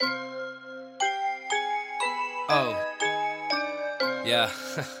Oh, yeah.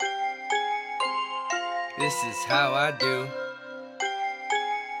 This is how I do.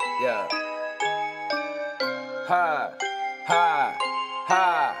 Yeah. Ha, ha,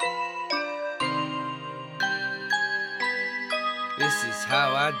 ha. This is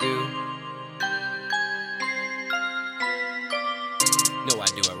how I do. Know I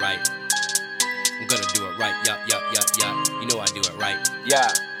do it right. I'm gonna do it right. Yeah, yeah, yeah, yeah. You know I do it right.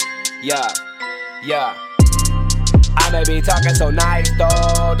 Yeah, yeah, yeah. I may be talking so nice,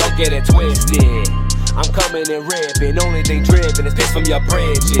 though, don't get it twisted. I'm coming and ripping, only thing dripping is piss from your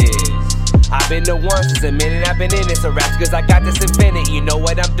bridges. I've been the one since the minute I've been in this raps, cause I got this infinite. You know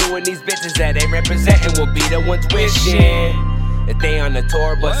what I'm doing, these bitches that ain't representing will be the ones wishing that they on the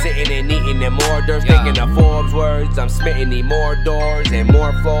tour, but sitting and eating them hors d'oeuvres, thinking of Forbes words. I'm smitten, need more doors and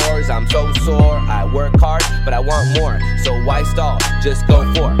more floors. I'm so sore, I work hard, but I want more. So why stall? Just go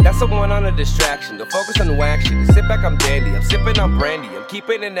for it. That's someone on a distraction. Don't focus on the action. Sit back, I'm dandy. I'm sipping on brandy. I'm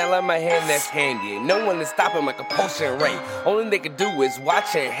keeping an L in my hand that's handy. Ain't no one is stopping my compulsion rate. Only they can do is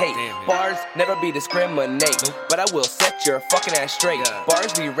watch and hate. Bars never be discriminate, but I will set your fucking ass straight.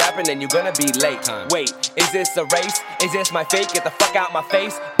 Bars be rapping and you're gonna be late. Wait, is this a race? Is this my fate? Get the fuck out my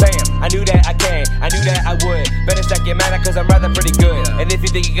face. Bam, I knew that I can, I knew that I would. Better stack your mana cause I'm rather pretty good. And if you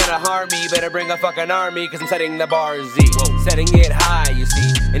think you're gonna harm me, better bring a fucking army, cause I'm setting the bar Z. Setting it high, you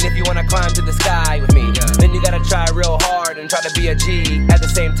see. And if you wanna climb to the sky with me, then you gotta try real hard and try to be a G at the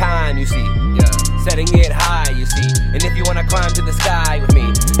same time, you see. Setting it high, you see. And if you wanna climb to the sky with me,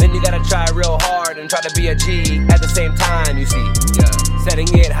 then you gotta try real hard and try to be a G at the same time, you see. Setting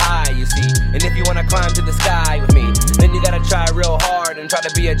it high, you see. And if you wanna climb to the sky with me, then you gotta try real hard and try to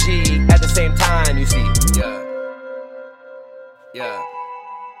be a G at the same time, you see. Yeah.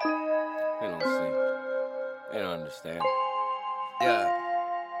 They don't see. They don't understand. Yeah.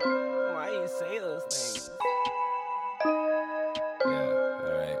 Why you say those things? Yeah,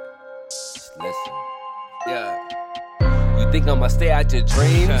 alright. Just listen. Yeah. You think I'ma stay out your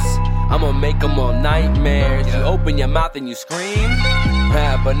dreams? I'ma make them all nightmares. You open your mouth and you scream,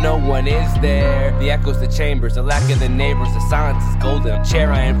 but no one is there. The echoes, the chambers, the lack of the neighbors, the silence is golden.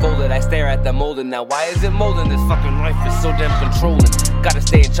 Chair I unfolded, I stare at the molding. Now why is it molding? This fucking life is so damn controlling. Gotta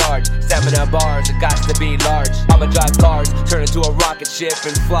stay in charge, stamina bars, it got to be large. I'ma drive cars, turn into a rocket ship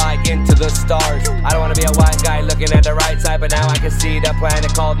and fly into the stars. I don't wanna be a wise guy looking at the right side, but now I can see the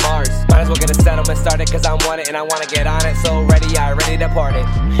planet called Mars. Might as well get a settlement started cause I want it and I wanna get on it. So ready to party.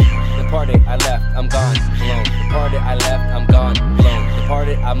 The party I left, I'm gone, blown. The party I left, I'm gone, blown. The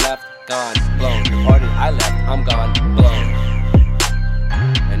party I'm left, gone, blown. The party I left, I'm gone, blown.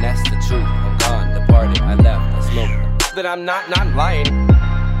 And that's the truth, I'm gone. The party I left, I smoked. That I'm not lying.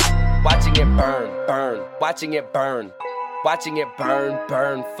 Watching it burn, watching it burn. Watching it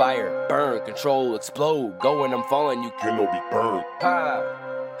burn, fire, burn, control, explode. Going, I'm falling, you cannot be burned. ha,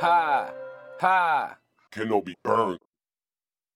 ha, ha. Cannot be burned.